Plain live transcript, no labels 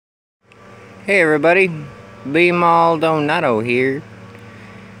Hey everybody, B Maldonado here.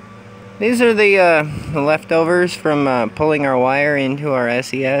 These are the leftovers from pulling our wire into our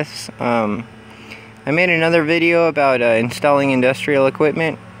SES. I made another video about installing industrial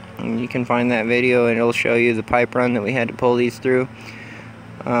equipment, and you can find that video and it'll show you the pipe run that we had to pull these through.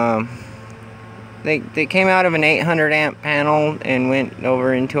 They came out of an 800 amp panel and went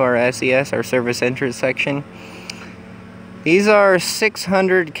over into our SES, our service entrance section. These are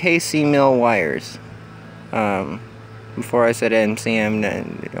 600 kc mil wires. Before I said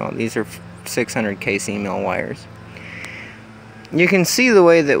NCM, these are 600 kc mil wires. You can see the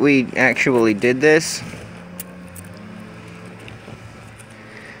way that we actually did this.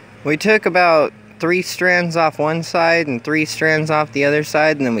 We took about 3 strands off one side and 3 strands off the other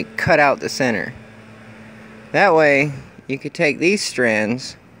side, and then we cut out the center. That way, you could take these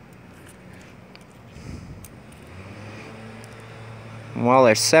strands, and while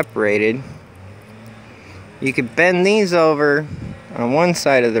they're separated, you could bend these over on one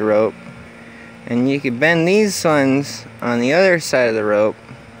side of the rope, and you could bend these ones on the other side of the rope,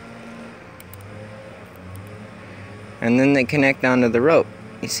 and then they connect onto the rope.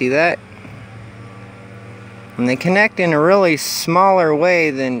 You see that? And they connect in a really smaller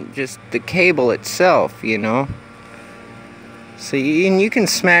way than just the cable itself, you know. So you can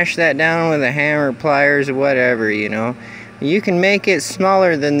smash that down with a hammer, pliers, or whatever, you know. You can make it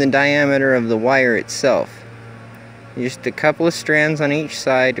smaller than the diameter of the wire itself. Just a couple of strands on each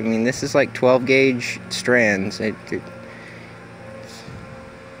side. I mean, this is like 12 gauge strands. You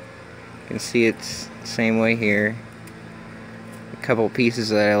can see it's the same way here. A couple pieces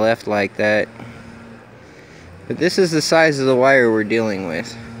that I left like that. But this is the size of the wire we're dealing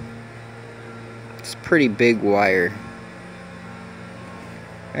with. It's a pretty big wire.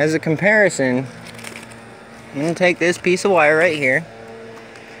 As a comparison, I'm going to take this piece of wire right here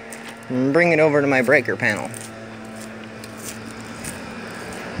and bring it over to my breaker panel.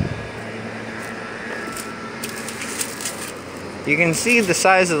 You can see the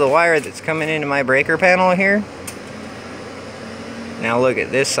size of the wire that's coming into my breaker panel here. Now look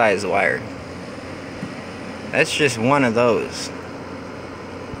at this size of wire. That's just one of those.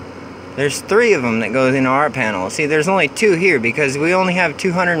 There's 3 of them that goes into our panel. See, there's only 2 here because we only have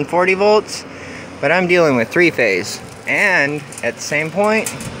 240 volts, but I'm dealing with 3-phase. And at the same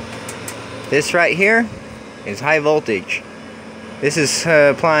point, this right here is high voltage. This is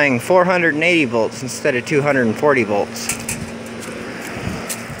applying 480 volts instead of 240 volts.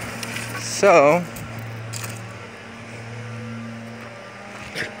 So,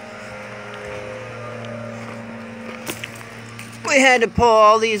 we had to pull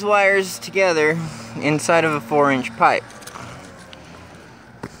all these wires together inside of a 4-inch pipe.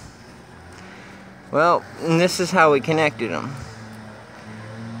 Well, and this is how we connected them.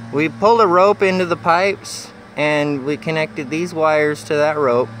 We pulled a rope into the pipes and we connected these wires to that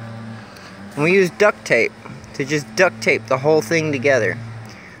rope. And we used duct tape to just duct tape the whole thing together.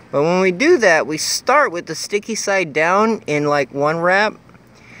 But when we do that, we start with the sticky side down in like one wrap,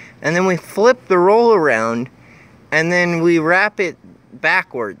 and then we flip the roll around, and then we wrap it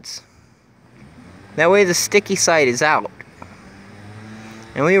backwards. That way the sticky side is out.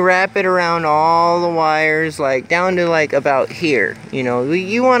 And we wrap it around all the wires, like down to like about here. You know,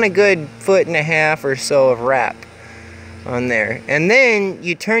 you want a good 1.5 foot or so of wrap on there. And then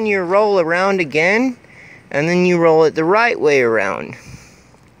you turn your roll around again, and then you roll it the right way around.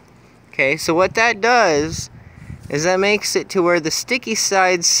 Okay, so what that does is that makes it to where the sticky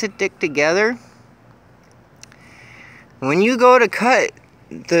sides stick together. When you go to cut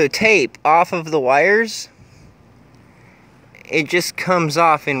the tape off of the wires, it just comes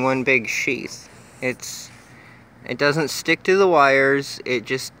off in one big sheath. It doesn't stick to the wires,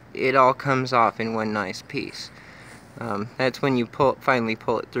 it all comes off in one nice piece. That's when you finally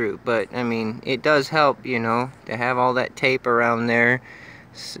pull it through. But I mean, it does help, you know, to have all that tape around there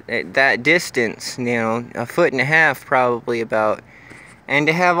at that distance, you know, 1.5 foot probably about, and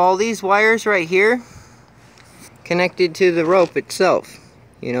to have all these wires right here connected to the rope itself.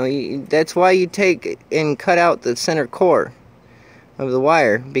 You know, that's why you take and cut out the center core of the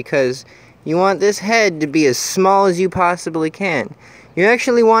wire, because you want this head to be as small as you possibly can. You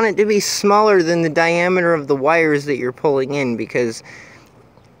actually want it to be smaller than the diameter of the wires that you're pulling in, because,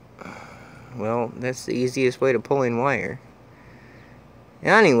 well, that's the easiest way to pull in wire.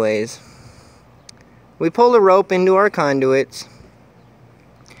 Anyways, we pulled a rope into our conduits.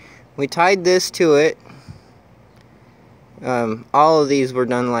 We tied this to it. All of these were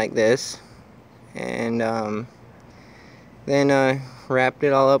done like this, and then wrapped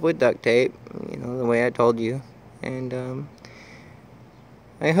it all up with duct tape, you know, the way I told you, and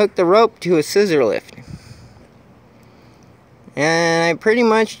I hooked the rope to a scissor lift. And I pretty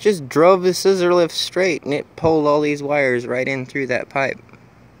much just drove the scissor lift straight, and it pulled all these wires right in through that pipe.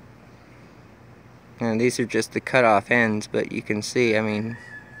 And these are just the cut off ends, but you can see, I mean,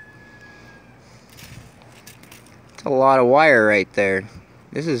 it's a lot of wire right there.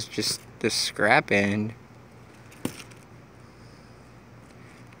 This is just the scrap end.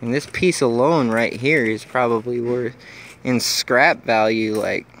 And this piece alone right here is probably worth, in scrap value,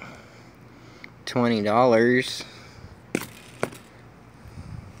 like $20.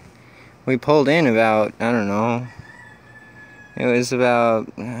 We pulled in about, I don't know, it was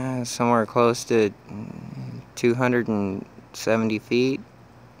about somewhere close to 270 feet,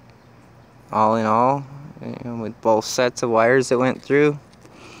 all in all, with both sets of wires that went through.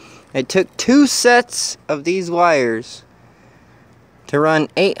 It took 2 sets of these wires to run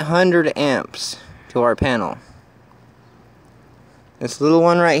 800 amps to our panel. This little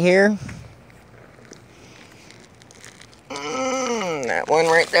one right here, that one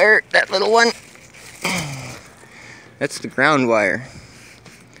right there, that little one, that's the ground wire.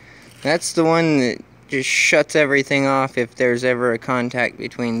 That's the one that just shuts everything off if there's ever a contact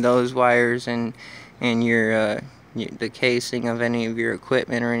between those wires and your the casing of any of your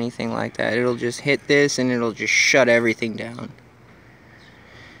equipment or anything like that. It'll just hit this and it'll just shut everything down.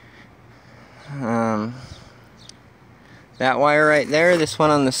 That wire right there, this one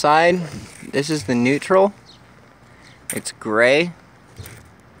on the side, this is the neutral. It's gray.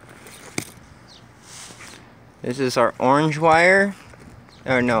 This is our orange wire.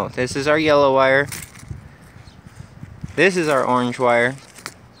 Or no, this is our yellow wire. This is our orange wire.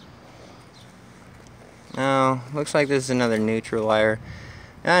 Oh, looks like this is another neutral wire.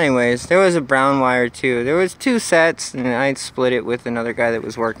 Anyways, there was a brown wire too. There was 2 sets, and I'd split it with another guy that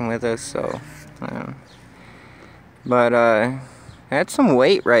was working with us, so but that's some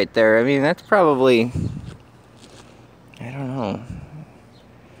weight right there. I mean, that's probably, I don't know,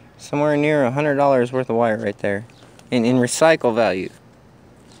 somewhere near $100 worth of wire right there in recycle value.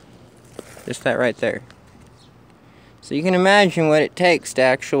 Just that right there. So you can imagine what it takes to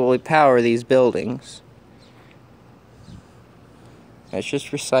actually power these buildings. That's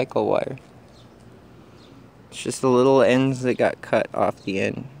just recycle wire. It's just the little ends that got cut off the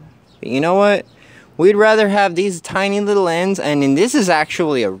end. But you know what? We'd rather have these tiny little ends, and this is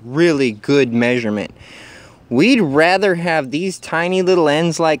actually a really good measurement. We'd rather have these tiny little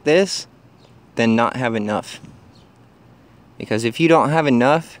ends like this than not have enough. Because if you don't have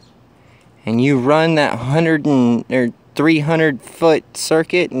enough, and you run that 300 foot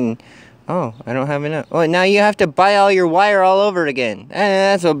circuit, and oh, I don't have enough. Well, now you have to buy all your wire all over again.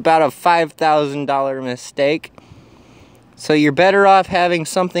 That's about a $5,000 mistake. So you're better off having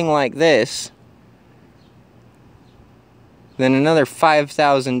something like this than another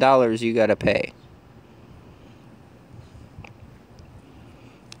 $5,000 you gotta pay.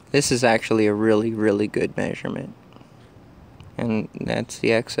 This is actually a really, really good measurement. And that's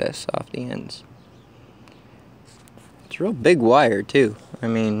the excess off the ends. It's a real big wire too. I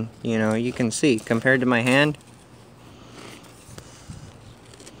mean, you know, you can see compared to my hand,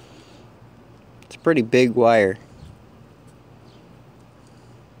 it's a pretty big wire.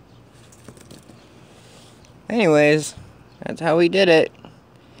 Anyways, that's how we did it.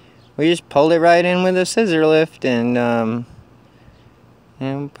 We just pulled it right in with a scissor lift and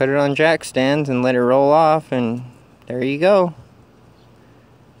put it on jack stands and let it roll off, and there you go.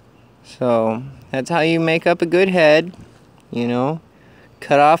 So that's how you make up a good head. You know,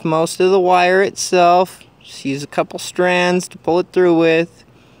 cut off most of the wire itself, just use a couple strands to pull it through with.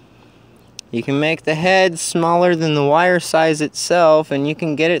 You can make the head smaller than the wire size itself, and you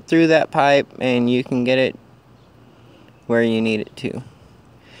can get it through that pipe, and you can get it where you need it to.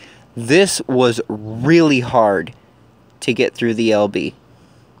 This was really hard to get through the LB.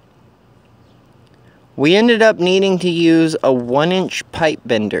 We ended up needing to use a 1-inch pipe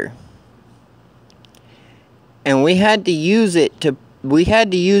bender. And we had to use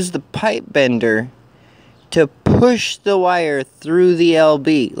the pipe bender to push the wire through the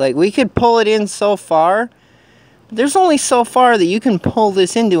LB. Like, we could pull it in so far, but there's only so far that you can pull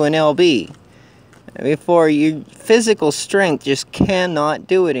this into an LB before your physical strength just cannot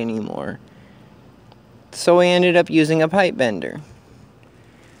do it anymore. So we ended up using a pipe bender.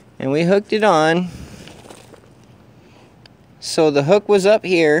 And we hooked it on. So the hook was up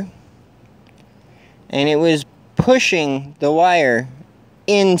here, and it was pushing the wire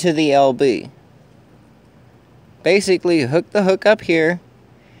into the LB. Basically, hook the hook up here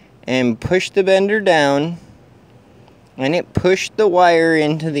and push the bender down, and it pushed the wire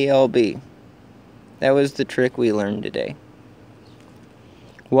into the LB. That was the trick we learned today.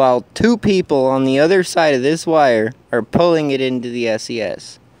 while 2 people on the other side of this wire are pulling it into the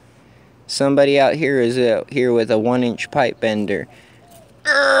SES. Somebody out here is out here with a 1-inch pipe bender.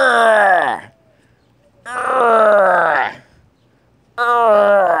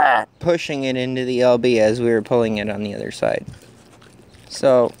 Pushing it into the LB as we were pulling it on the other side.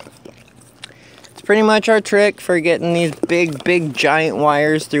 So it's pretty much our trick for getting these big giant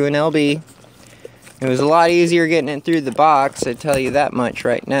wires through an LB. It was a lot easier getting it through the box, I tell you that much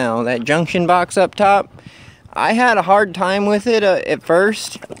right now. That junction box up top, I had a hard time with it at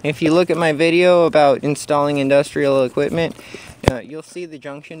first. If you look at my video about installing industrial equipment, you'll see the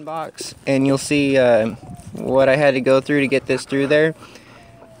junction box and you'll see what I had to go through to get this through there.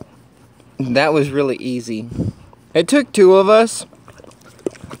 That was really easy. It took 2 of us.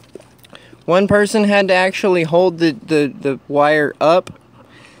 One person had to actually hold the wire up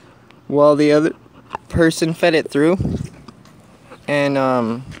while the other person fed it through,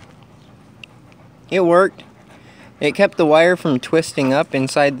 and it worked. It kept the wire from twisting up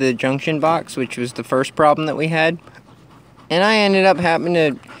inside the junction box, which was the first problem that we had, and I ended up having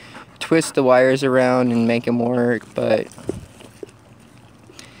to twist the wires around and make them work, but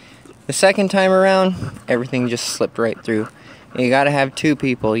the second time around everything just slipped right through. You gotta have 2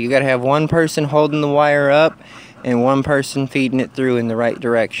 people. You gotta have 1 person holding the wire up and 1 person feeding it through in the right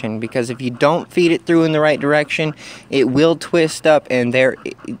direction, because if you don't feed it through in the right direction, it will twist up, and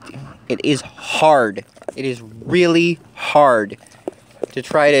it is hard. It is really hard to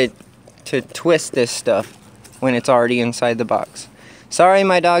try to twist this stuff when it's already inside the box. Sorry,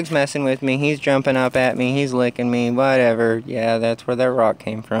 my dog's messing with me. He's jumping up at me. He's licking me. Whatever. Yeah, that's where that rock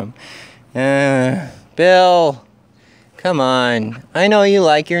came from. Bill, come on. I know you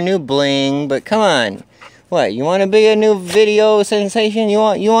like your new bling, but come on. What, you want to be a new video sensation? You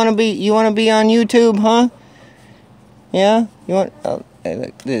want to be on YouTube, huh? Yeah? You want? Oh,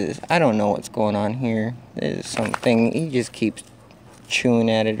 look, I don't know what's going on here. This is something. He just keeps chewing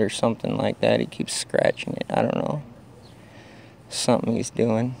at it or something like that. He keeps scratching it. I don't know. Something he's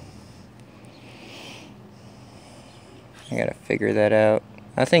doing. I gotta figure that out.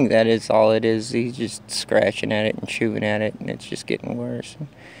 I think that is all it is. He's just scratching at it and chewing at it, and it's just getting worse.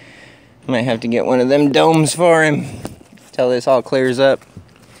 Might have to get one of them domes for him till this all clears up.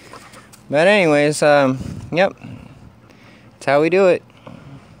 But anyways, yep. That's how we do it.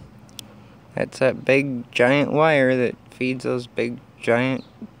 That's that big giant wire that feeds those big giant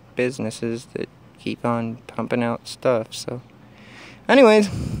businesses that keep on pumping out stuff. So anyways,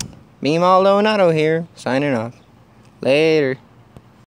 Beam All Low and Auto here, signing off. Later.